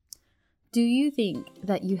Do you think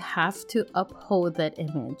that you have to uphold that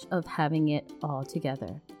image of having it all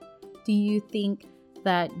together? Do you think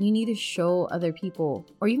that you need to show other people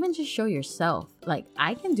or even just show yourself, like,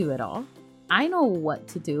 I can do it all. I know what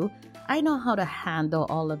to do. I know how to handle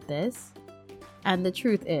all of this. And the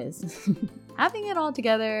truth is, having it all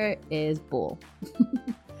together is bull.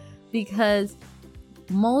 Because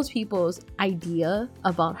most people's idea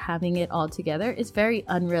about having it all together is very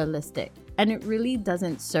unrealistic. And it really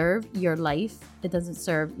doesn't serve your life. It doesn't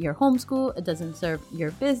serve your homeschool. It doesn't serve your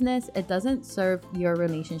business. It doesn't serve your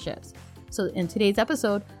relationships. So in today's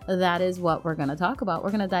episode, that is what we're going to talk about. We're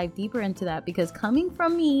going to dive deeper into that because coming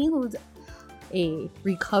from me, who's a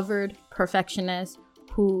recovered perfectionist,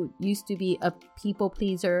 who used to be a people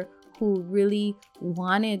pleaser, who really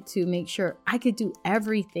wanted to make sure I could do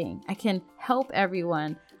everything. I can help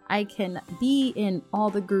everyone. I can be in all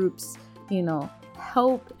the groups,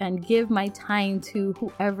 help and give my time to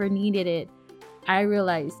whoever needed it. I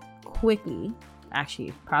realized quickly,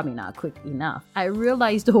 actually probably not quick enough, I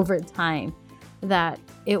realized over time that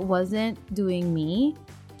it wasn't doing me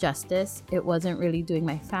justice. It wasn't really doing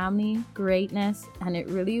my family greatness, and it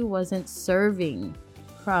really wasn't serving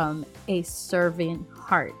from a serving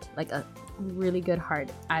heart, like a really good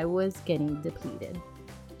heart. I was getting depleted.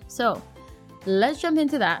 So let's jump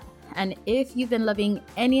into that. And if you've been loving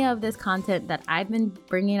any of this content that I've been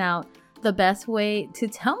bringing out, the best way to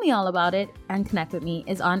tell me all about it and connect with me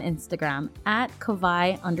is on Instagram at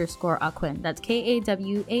Kawai_Ahquin. That's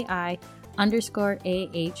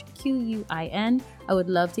KAWAI_AHQUIN. I would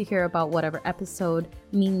love to hear about whatever episode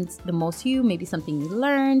means the most to you, maybe something you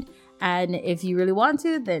learned. And if you really want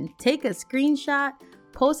to, then take a screenshot,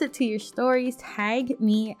 post it to your stories, tag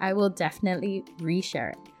me. I will definitely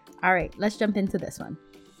reshare it. All right, let's jump into this one.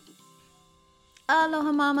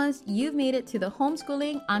 Aloha mamas, you've made it to the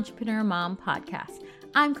Homeschooling Entrepreneur Mom podcast.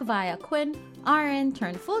 I'm Kawai Ahquin, RN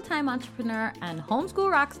turned full-time entrepreneur and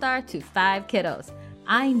homeschool rockstar to 5 kiddos.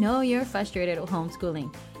 I know you're frustrated with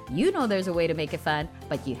homeschooling. You know there's a way to make it fun,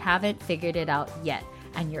 but you haven't figured it out yet.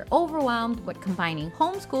 And you're overwhelmed with combining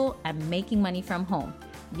homeschool and making money from home.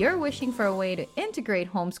 You're wishing for a way to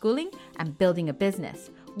integrate homeschooling and building a business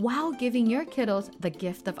while giving your kiddos the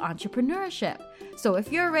gift of entrepreneurship. So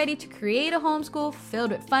if you're ready to create a homeschool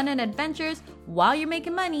filled with fun and adventures while you're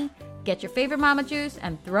making money, get your favorite mama juice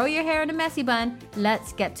and throw your hair in a messy bun.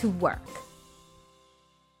 Let's get to work.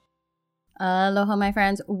 Aloha, my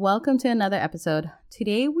friends. Welcome to another episode.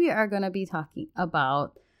 Today we are going to be talking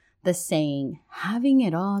about the saying, having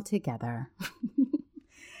it all together.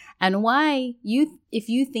 And why if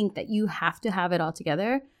you think that you have to have it all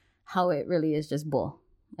together, how it really is just bull.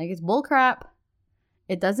 Like, it's bull crap.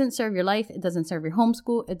 It doesn't serve your life. It doesn't serve your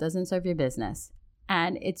homeschool. It doesn't serve your business.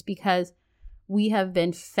 And it's because we have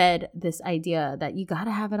been fed this idea that you got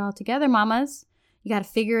to have it all together, mamas. You got to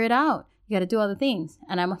figure it out. You got to do all the things.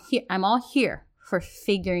 And I'm all here for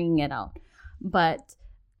figuring it out. But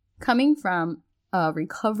coming from a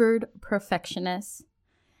recovered perfectionist,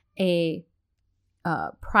 a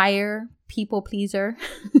prior people pleaser,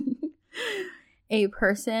 a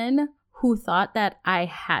person who thought that I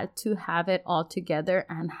had to have it all together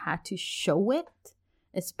and had to show it,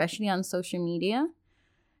 especially on social media.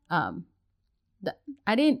 I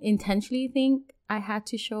didn't intentionally think I had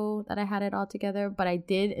to show that I had it all together, but I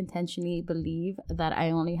did intentionally believe that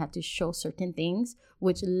I only had to show certain things,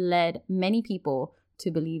 which led many people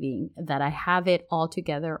to believing that I have it all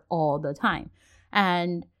together all the time.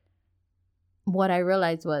 And what I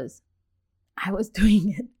realized was I was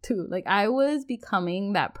doing it too. Like, I was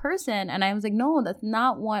becoming that person. And I was like, no, that's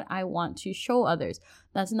not what I want to show others.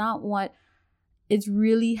 That's not what is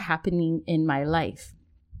really happening in my life.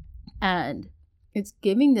 And it's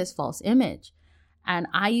giving this false image. And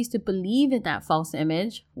I used to believe in that false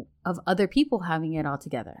image of other people having it all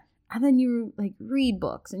together. And then you read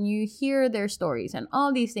books and you hear their stories and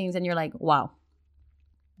all these things. And you're like, wow,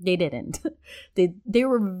 they didn't. they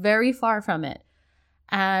were very far from it.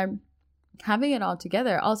 And having it all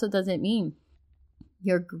together also doesn't mean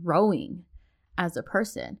you're growing as a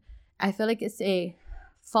person. I feel like it's a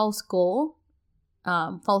false goal,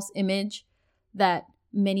 false image that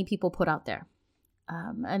many people put out there.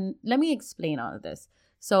 And let me explain all of this.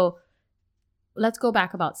 So let's go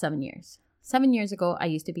back about 7 years. 7 years ago, I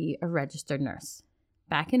used to be a registered nurse.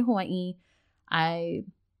 Back in Hawaii, I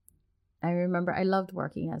remember I loved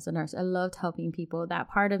working as a nurse. I loved helping people. That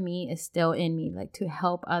part of me is still in me, like to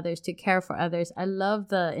help others, to care for others. I love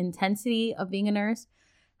the intensity of being a nurse,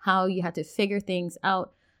 how you had to figure things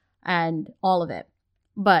out and all of it.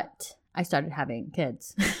 But I started having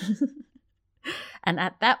kids. And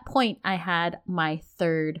at that point, I had my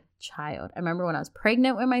third child. I remember when I was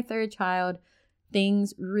pregnant with my third child,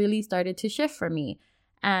 things really started to shift for me.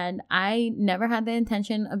 And I never had the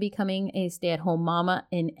intention of becoming a stay-at-home mama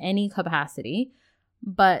in any capacity.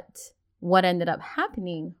 But what ended up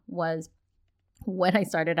happening was when I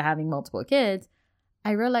started having multiple kids,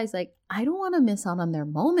 I realized like, I don't want to miss out on their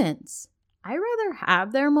moments. I'd rather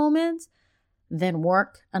have their moments than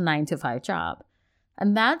work a 9-to-5 job.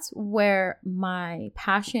 And that's where my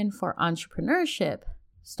passion for entrepreneurship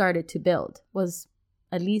started to build, was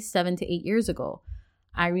at least 7 to 8 years ago.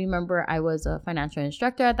 I remember I was a financial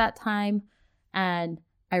instructor at that time, and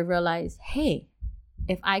I realized, hey,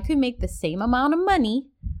 if I could make the same amount of money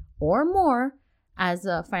or more as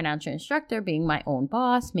a financial instructor, being my own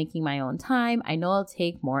boss, making my own time, I know it'll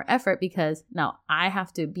take more effort because now I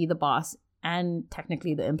have to be the boss and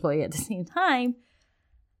technically the employee at the same time.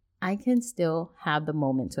 I can still have the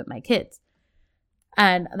moments with my kids.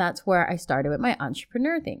 And that's where I started with my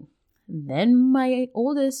entrepreneur thing. Then my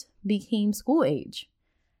oldest became school age.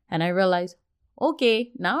 And I realized,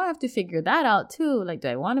 okay, now I have to figure that out too. Like, do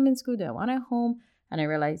I want him in school? Do I want him at home? And I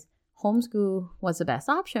realized homeschool was the best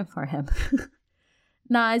option for him.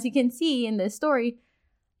 Now, as you can see in this story,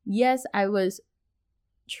 yes, I was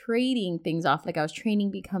trading things off. Like I was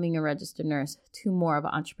training becoming a registered nurse to more of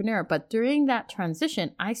an entrepreneur. But during that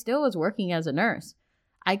transition, I still was working as a nurse.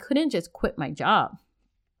 I couldn't just quit my job.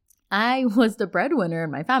 I was the breadwinner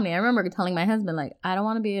in my family. I remember telling my husband, like, I don't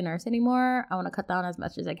want to be a nurse anymore. I want to cut down as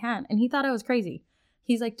much as I can. And he thought I was crazy.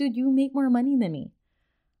 He's like, dude, you make more money than me.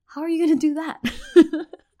 How are you going to do that?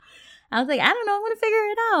 I was like, I don't know. I'm going to figure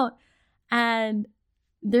it out. And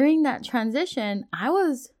during that transition, I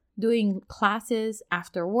was doing classes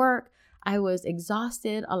after work. I was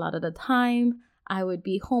exhausted a lot of the time. I would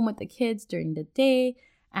be home with the kids during the day,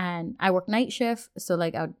 and I work night shift. So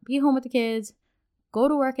like I would be home with the kids, go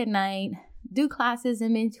to work at night, do classes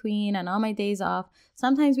in between and on my days off.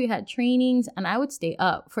 Sometimes we had trainings and I would stay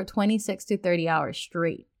up for 26 to 30 hours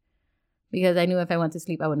straight because I knew if I went to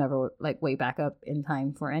sleep, I would never like wake back up in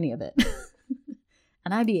time for any of it.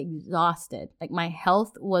 And I'd be exhausted. Like my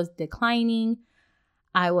health was declining.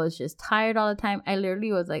 I was just tired all the time. I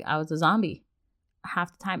literally was like, I was a zombie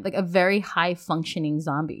half the time, like a very high functioning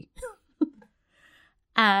zombie.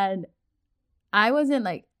 And I wasn't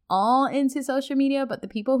like all into social media, but the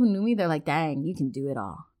people who knew me, they're like, dang, you can do it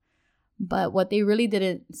all. But what they really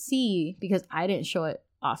didn't see, because I didn't show it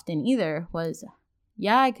often either, was,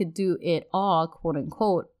 yeah, I could do it all, quote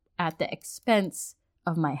unquote, at the expense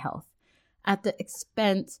of my health, at the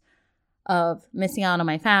expense of missing out on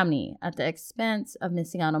my family, at the expense of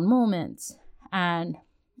missing out on moments. And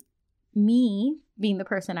me being the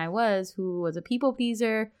person I was, who was a people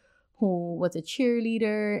pleaser, who was a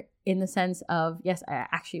cheerleader in the sense of, yes, I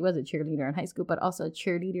actually was a cheerleader in high school, but also a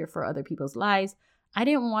cheerleader for other people's lives. I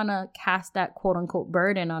didn't want to cast that quote unquote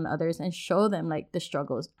burden on others and show them like the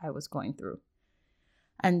struggles I was going through.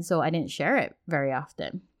 And so I didn't share it very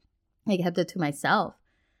often. I kept it to myself.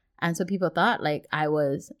 And so people thought like I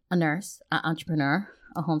was a nurse, an entrepreneur,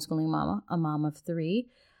 a homeschooling mama, a mom of 3,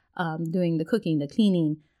 doing the cooking, the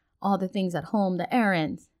cleaning, all the things at home, the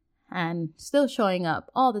errands, and still showing up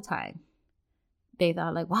all the time. They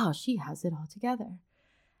thought like, wow, she has it all together.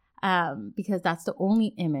 Because that's the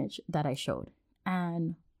only image that I showed.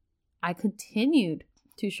 And I continued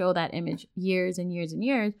to show that image years and years and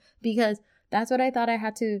years because that's what I thought I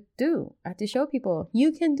had to do. I had to show people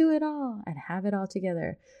you can do it all and have it all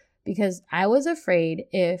together. Because I was afraid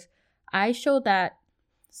if I showed that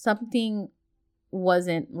something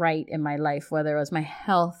wasn't right in my life, whether it was my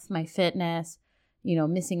health, my fitness,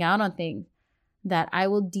 missing out on things, that I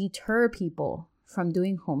will deter people from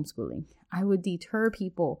doing homeschooling. I would deter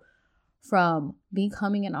people from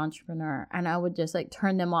becoming an entrepreneur, and I would just like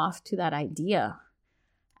turn them off to that idea.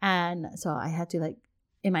 And so I had to like,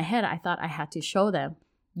 in my head, I thought I had to show them,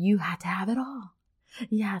 you had to have it all.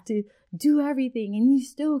 You have to do everything and you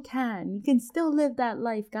still can. You can still live that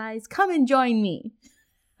life, guys. Come and join me.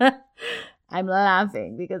 I'm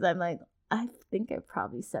laughing because I'm like, I think I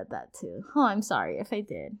probably said that too. Oh, I'm sorry if I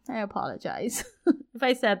did. I apologize if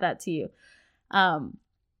I said that to you.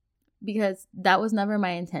 Because that was never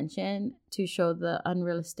my intention to show the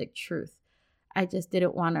unrealistic truth. I just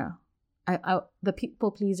didn't want to, the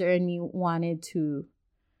people pleaser in me wanted to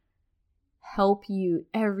help you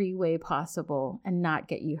every way possible and not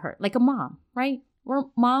get you hurt. Like a mom, right? We're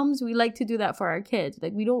moms. We like to do that for our kids.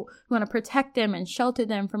 Like we want to protect them and shelter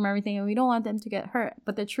them from everything, and we don't want them to get hurt.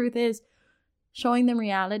 But the truth is, showing them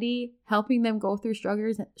reality, helping them go through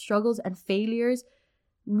struggles and failures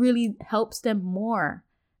really helps them more.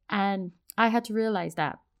 And I had to realize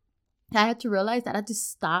that. I had to realize that I had to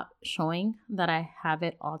stop showing that I have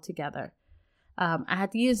it all together. I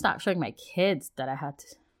had to even stop showing my kids that I had to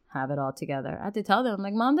have it all together. I had to tell them,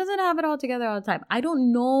 like, Mom doesn't have it all together all the time. I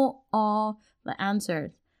don't know all the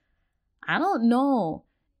answers. I don't know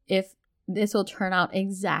if this will turn out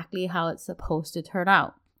exactly how it's supposed to turn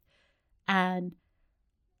out. And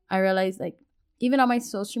I realized, like, even on my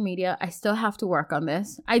social media, I still have to work on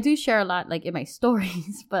this. I do share a lot, like, in my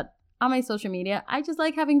stories, but on my social media, I just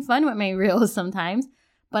like having fun with my reels sometimes.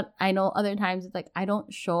 But I know other times it's like I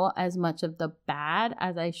don't show as much of the bad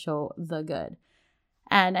as I show the good.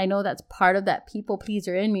 And I know that's part of that people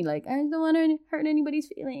pleaser in me. Like, I don't want to hurt anybody's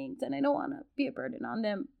feelings and I don't want to be a burden on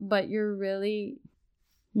them. But you're really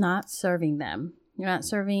not serving them. You're not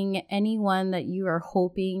serving anyone that you are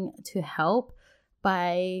hoping to help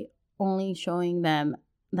by only showing them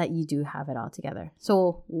that you do have it all together.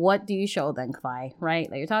 So what do you show then, Kawai? Right?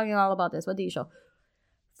 Like, you're talking all about this. What do you show?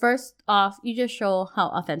 First off, you just show how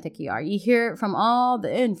authentic you are. You hear it from all the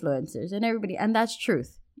influencers and everybody, and that's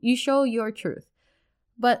truth. You show your truth.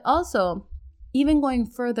 But also, even going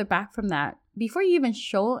further back from that, before you even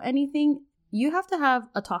show anything, you have to have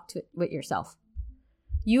a talk with yourself.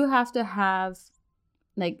 You have to have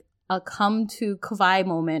like a come to Kawai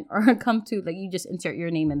moment, or a come to, like, you just insert your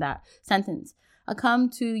name in that sentence. A come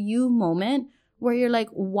to you moment where you're like,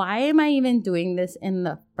 why am I even doing this in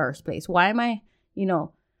the first place? Why am I,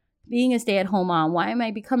 being a stay-at-home mom? Why am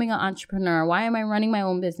I becoming an entrepreneur? Why am I running my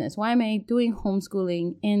own business? Why am I doing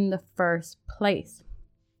homeschooling in the first place?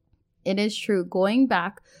 It is true. Going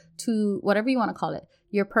back to whatever you want to call it,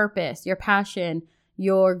 your purpose, your passion,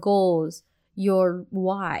 your goals, your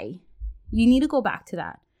why, you need to go back to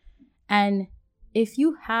that. And if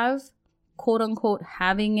you have, quote unquote,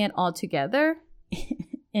 having it all together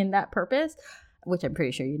in that purpose, which I'm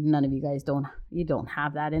pretty sure none of you guys don't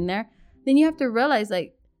have that in there, then you have to realize,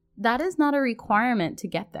 like, that is not a requirement to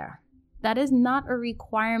get there. That is not a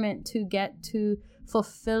requirement to get to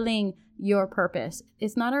fulfilling your purpose.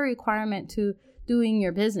 It's not a requirement to doing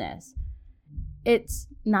your business. It's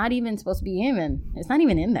not even supposed to be it's not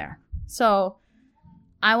even in there. So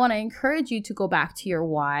I want to encourage you to go back to your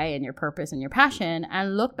why and your purpose and your passion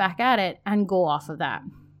and look back at it and go off of that.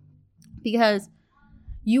 Because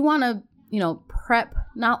you want to, prep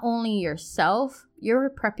not only yourself,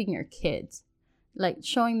 you're prepping your kids. Like,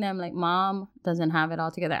 showing them, like, Mom doesn't have it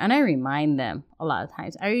all together. And I remind them a lot of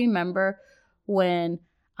times. I remember when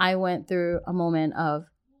I went through a moment of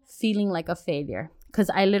feeling like a failure, because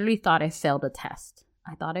I literally thought I failed a test.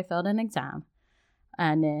 I thought I failed an exam.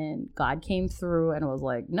 And then God came through and was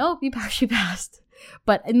like, nope, you actually passed.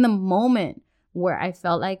 But in the moment where I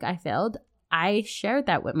felt like I failed, I shared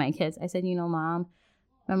that with my kids. I said, Mom,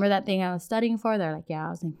 remember that thing I was studying for? They're like,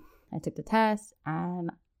 yeah. I took the test and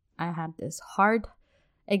I had this hard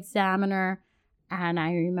examiner. And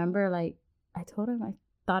I remember, like, I told them I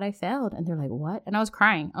thought I failed. And they're like, what? And I was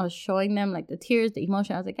crying. I was showing them, like, the tears, the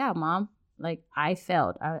emotion. I was like, yeah, Mom, like, I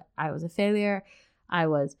failed. I was a failure. I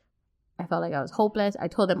felt like I was hopeless. I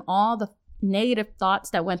told them all the negative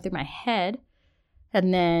thoughts that went through my head.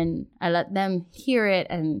 And then I let them hear it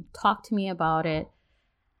and talk to me about it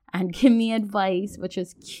and give me advice, which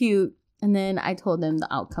was cute. And then I told them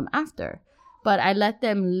the outcome after. But I let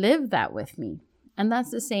them live that with me. And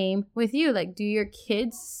that's the same with you. Like, do your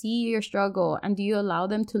kids see your struggle and do you allow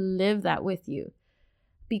them to live that with you?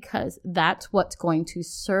 Because that's what's going to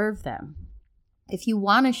serve them. If you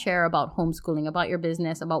want to share about homeschooling, about your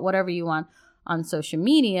business, about whatever you want on social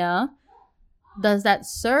media, does that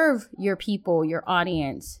serve your people, your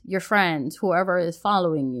audience, your friends, whoever is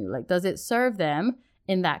following you? Like, does it serve them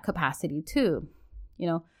in that capacity too?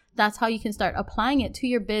 That's how you can start applying it to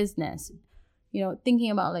your business.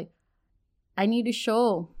 Thinking about, like, I need to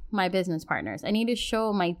show my business partners. I need to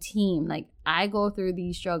show my team, like, I go through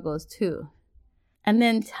these struggles too. And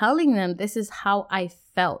then telling them, this is how I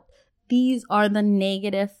felt. These are the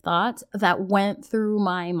negative thoughts that went through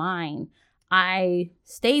my mind. I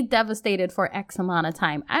stayed devastated for X amount of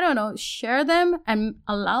time. I don't know. Share them and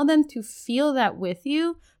allow them to feel that with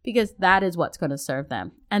you, because that is what's going to serve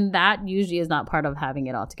them. And that usually is not part of having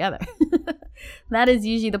it all together. That is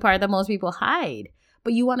usually the part that most people hide.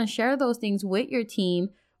 But you want to share those things with your team,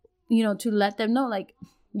 to let them know, like,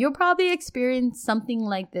 you'll probably experience something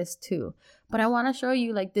like this too. But I want to show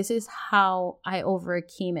you, like, this is how I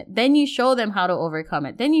overcame it. Then you show them how to overcome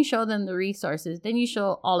it. Then you show them the resources. Then you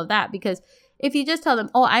show all of that. Because if you just tell them,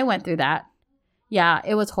 oh, I went through that. Yeah,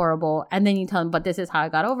 it was horrible. And then you tell them, but this is how I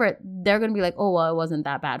got over it. They're going to be like, oh, well, it wasn't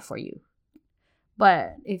that bad for you.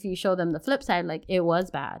 But if you show them the flip side, like, it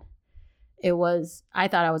was bad. I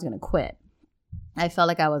thought I was going to quit. I felt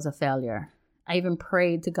like I was a failure. I even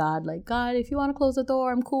prayed to God, like, God, if you want to close the door,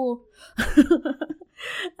 I'm cool.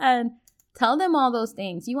 And tell them all those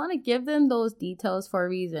things. You want to give them those details for a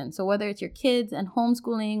reason. So whether it's your kids and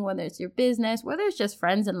homeschooling, whether it's your business, whether it's just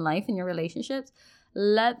friends in life and your relationships,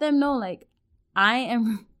 let them know, like, I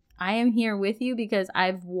am here with you because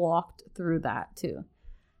I've walked through that too.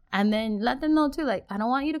 And then let them know too, like, I don't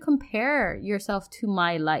want you to compare yourself to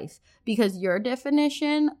my life, because your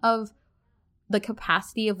definition of the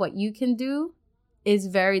capacity of what you can do is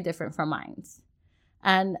very different from mine.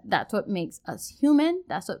 And that's what makes us human.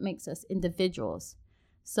 That's what makes us individuals.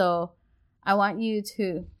 So I want you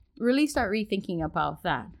to really start rethinking about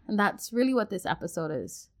that. And that's really what this episode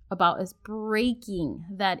is about, is breaking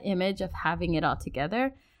that image of having it all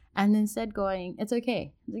together. And instead going, it's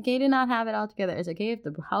okay. It's okay to not have it all together. It's okay if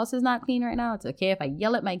the house is not clean right now. It's okay if I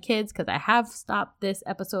yell at my kids, because I have stopped this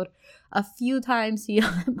episode a few times to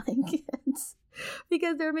yell at my kids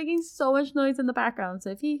because they're making so much noise in the background. So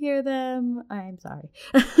if you hear them, I'm sorry.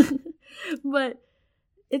 But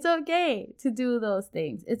it's okay to do those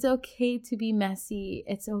things. It's okay to be messy.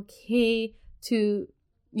 It's okay to,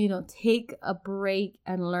 take a break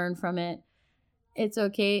and learn from it. It's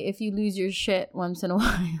okay if you lose your shit once in a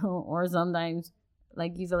while, or sometimes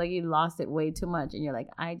like you feel like you lost it way too much and you're like,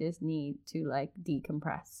 I just need to like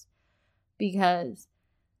decompress, because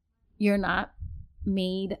you're not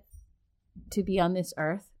made to be on this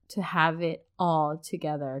earth to have it all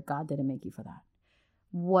together. God didn't make you for that.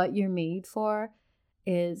 What you're made for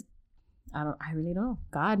is, I really don't know.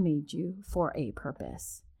 God made you for a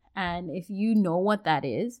purpose. And if you know what that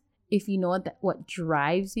is, if you know what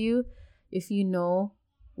drives you, if you know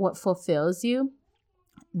what fulfills you,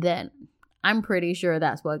 then I'm pretty sure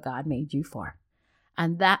that's what God made you for.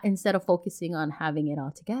 And that, instead of focusing on having it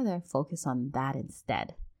all together, focus on that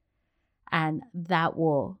instead. And that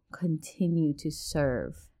will continue to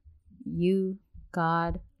serve you,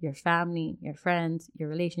 God, your family, your friends, your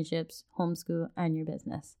relationships, homeschool, and your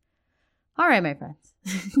business. All right, my friends.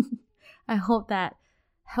 I hope that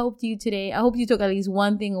helped you today. I hope you took at least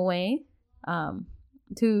one thing away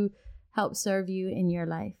to help serve you in your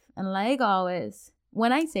life. And like always,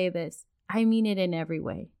 when I say this, I mean it in every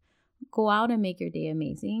way. Go out and make your day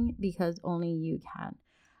amazing, because only you can.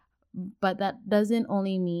 But that doesn't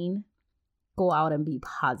only mean go out and be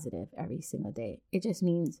positive every single day. It just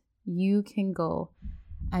means you can go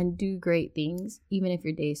and do great things even if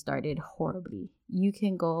your day started horribly. You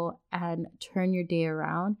can go and turn your day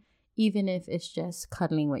around even if it's just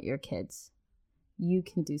cuddling with your kids. You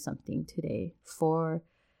can do something today for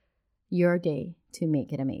your day to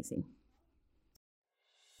make it amazing.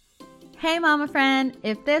 Hey, mama friend,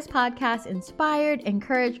 if this podcast inspired,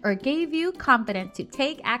 encouraged, or gave you confidence to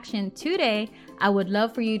take action today, I would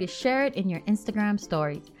love for you to share it in your Instagram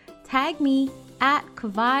stories. Tag me at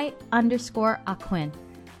Kavai_Aquin.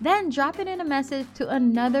 Then drop it in a message to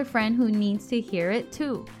another friend who needs to hear it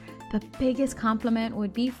too. The biggest compliment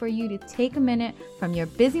would be for you to take a minute from your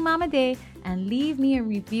busy mama day and leave me a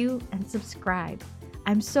review and subscribe.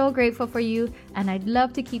 I'm so grateful for you, and I'd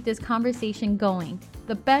love to keep this conversation going.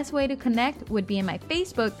 The best way to connect would be in my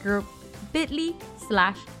Facebook group, bit.ly/HEM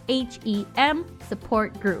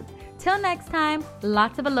support group. Till next time,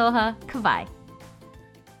 lots of aloha, Kavai.